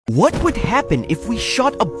What would happen if we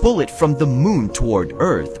shot a bullet from the moon toward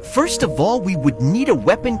Earth? First of all, we would need a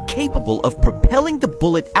weapon capable of propelling the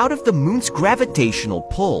bullet out of the moon's gravitational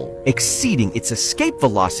pull, exceeding its escape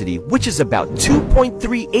velocity, which is about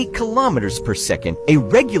 2.38 kilometers per second. A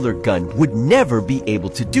regular gun would never be able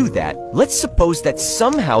to do that. Let's suppose that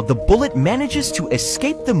somehow the bullet manages to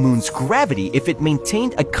escape the moon's gravity. If it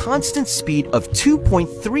maintained a constant speed of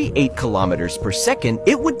 2.38 kilometers per second,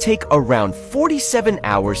 it would take around 47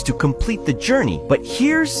 hours to complete the journey. But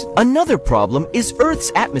here's another problem: is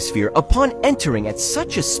Earth's atmosphere. Upon entering at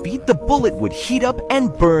such a speed, the bullet would heat up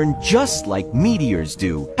and burn just like meteors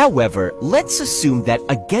do. However, let's assume that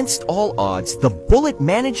against all odds, the bullet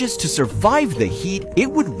manages to survive the heat.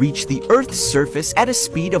 It would reach the Earth's surface at a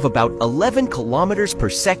speed of about 11 kilometers per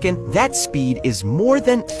second. That speed is more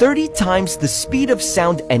than 30 times the speed of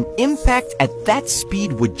sound. An impact at that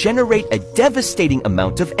speed would generate a devastating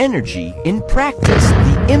amount of energy. In practice,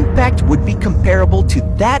 the impact would be comparable to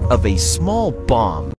that of a small bomb.